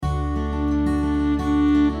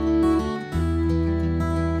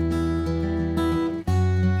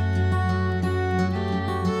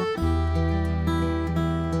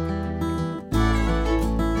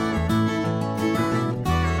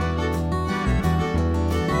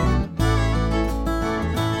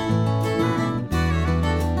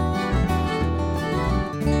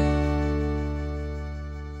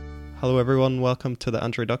everyone, welcome to the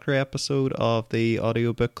introductory episode of the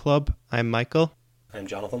Audiobook Club. I'm Michael. I'm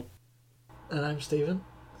Jonathan. And I'm Stephen.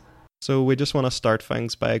 So we just want to start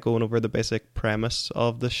things by going over the basic premise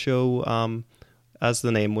of the show. As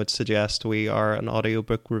the name would suggest, we are an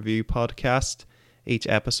audiobook review podcast. Each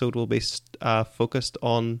episode will be focused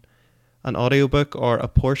on an audiobook or a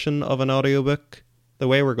portion of an audiobook. The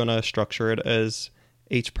way we're going to structure it is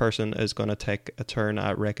each person is going to take a turn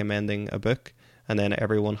at recommending a book, and then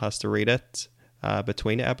everyone has to read it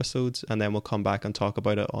between episodes, and then we'll come back and talk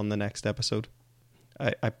about it on the next episode.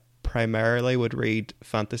 I primarily would read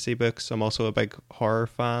fantasy books. I'm also a big horror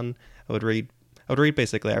fan. I would read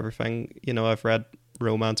basically everything. You know, I've read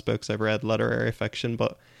romance books, I've read literary fiction,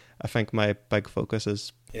 but I think my big focus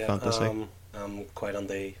is fantasy. I'm quite on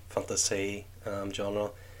the fantasy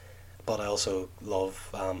genre, but I also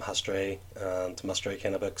love history and mystery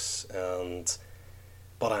kind of books.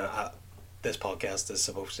 But this podcast is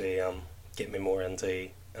supposed to get me more into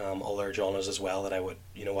other genres as well that I would,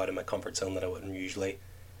 out of my comfort zone that I wouldn't usually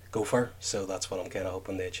go for. So that's what I'm kind of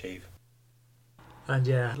hoping to achieve. And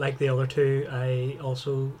yeah, like the other two, I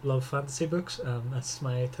also love fantasy books. That's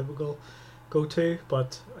my typical go-to.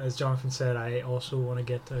 But as Jonathan said, I also want to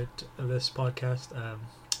get out of this podcast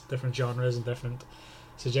different genres and different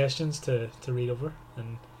suggestions to read over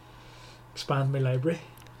and expand my library,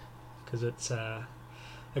 because it's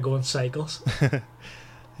I go in cycles.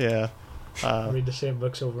 Yeah. I read the same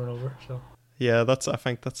books over and over. So yeah, I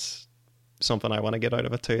think that's something I want to get out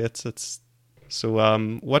of it too. It's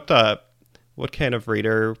so what kind of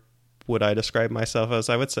reader would I describe myself as?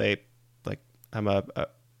 I would say like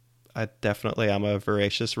I definitely am a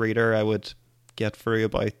voracious reader. I would get through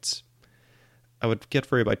about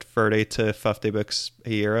 30 to 50 books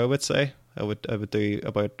a year, I would say. I would do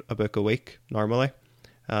about a book a week normally.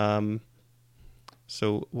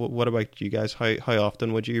 So what about you guys? How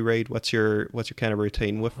often would you read? What's your kind of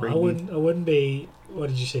routine with reading? I wouldn't be, what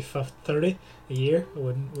did you say, 30 a year? I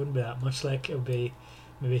wouldn't be that much. Like, it would be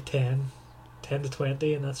maybe 10 to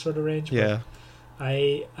 20 in that sort of range. Yeah. But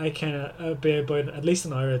I kind of, I'd be about at least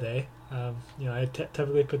an hour a day. I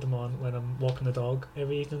typically put them on when I'm walking the dog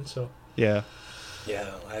every evening. So yeah,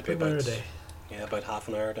 I'd be an hour a day. Yeah, about half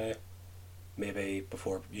an hour a day, maybe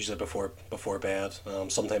usually before bed.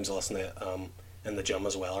 Sometimes I listen to it in the gym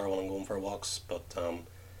as well, or when I'm going for walks. But that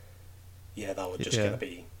would just kind of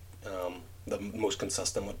be the most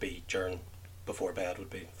consistent would be before bed would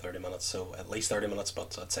be 30 minutes. So at least 30 minutes,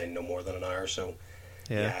 but I'd say no more than an hour. So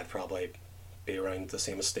I'd probably be around the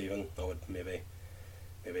same as Stephen. I would maybe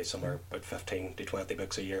somewhere about 15 to 20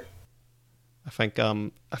 books a year. I think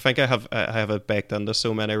I have it baked into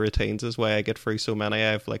so many routines is why I get through so many.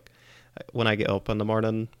 I've like when I get up in the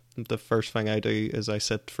morning, the first thing I do is I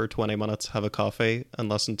sit for 20 minutes, have a coffee, and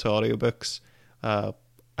listen to audiobooks.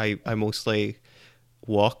 I mostly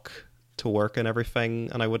walk to work and everything,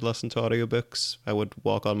 and I would listen to audiobooks. I would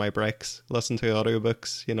walk on my breaks, listen to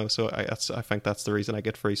audiobooks. So I think that's the reason I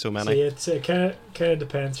get through so many. See, it kind of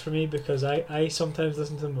depends for me, because I sometimes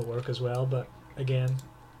listen to them at work as well, but again,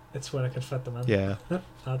 it's when I can fit them in. Yeah.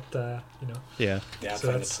 Yeah,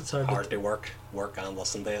 so it's hard to work and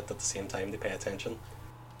listen to it at the same time to pay attention.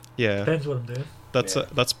 Yeah. Depends what I'm doing.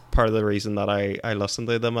 That's part of the reason that I listen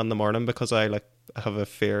to them in the morning, because I have a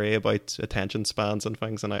theory about attention spans and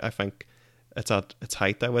things, and I think it's at its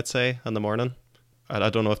height, I would say, in the morning. I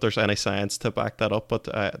don't know if there's any science to back that up, but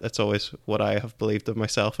it's always what I have believed of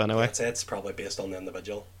myself anyway. I'd say it's probably based on the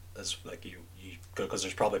individual. As like you because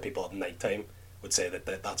there's probably people at night time would say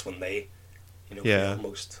that's when they feel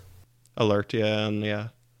most alert.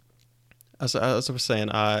 As I was saying,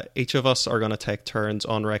 each of us are going to take turns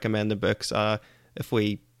on recommending books. If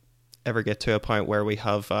we ever get to a point where we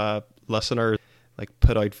have listeners like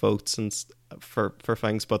put out votes and for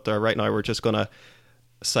things, but right now we're just going to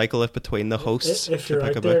cycle it between the hosts. If you're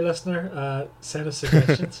out there, listener, send us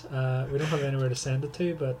suggestions. We don't have anywhere to send it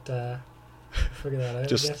to, but figure that out.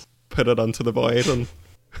 Just I guess. Put it onto the void and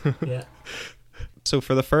yeah. So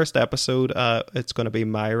for the first episode, it's going to be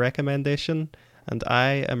my recommendation, and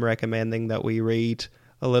I am recommending that we read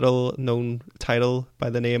a little known title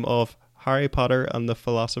by the name of Harry Potter and the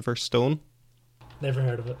Philosopher's Stone. Never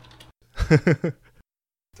heard of it.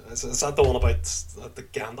 Is that the one about the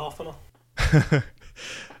Gandalf and all?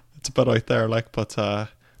 It's a bit out there, but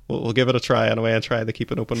we'll give it a try anyway and try to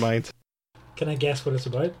keep an open mind. Can I guess what it's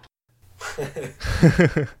about?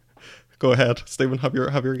 Go ahead, Stephen. Have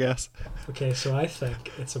your guess. Okay, so I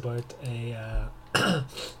think it's about a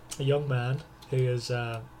young man who is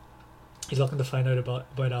he's looking to find out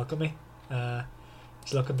about alchemy.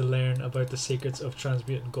 He's looking to learn about the secrets of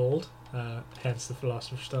transmuting gold, hence the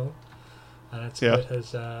Philosopher's Stone. And it's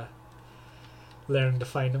about learning to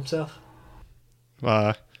find himself.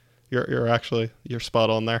 You're spot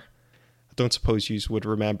on there. I don't suppose you would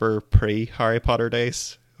remember pre-Harry Potter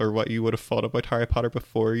days, or what you would have thought about Harry Potter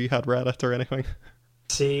before you had read it or anything.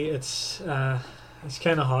 See, it's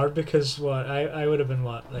kind of hard because I would have been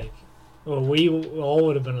we all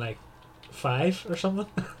would have been like 5 or something.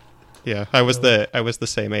 Yeah, I was the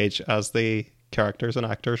same age as the characters and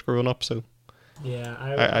actors growing up, so yeah,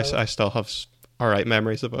 I still have alright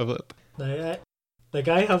memories of it.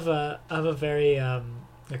 I have a very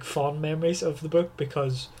fond memories of the book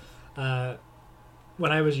because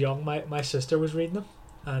when I was young, my sister was reading them,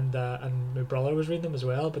 and my brother was reading them as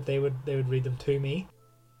well, but they would read them to me.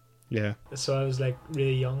 Yeah. So I was like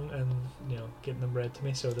really young, and getting them read to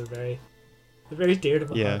me, so they're very dear to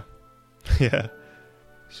my heart. Yeah.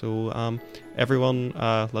 So everyone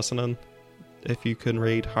listening, if you can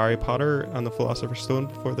read Harry Potter and the Philosopher's Stone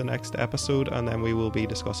before the next episode, and then we will be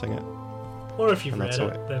discussing it. Or if you've read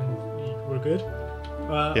it, then we're good.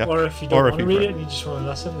 Or if you don't want to read it and you just want to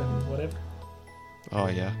listen, then whatever. Oh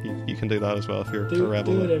yeah, you can do that as well if you're a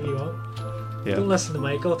rebel. Do whatever you want. Yeah. Don't listen to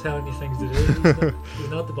Michael telling you things to do. He's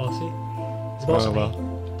not the bossy. He's the boss of me.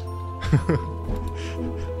 Well.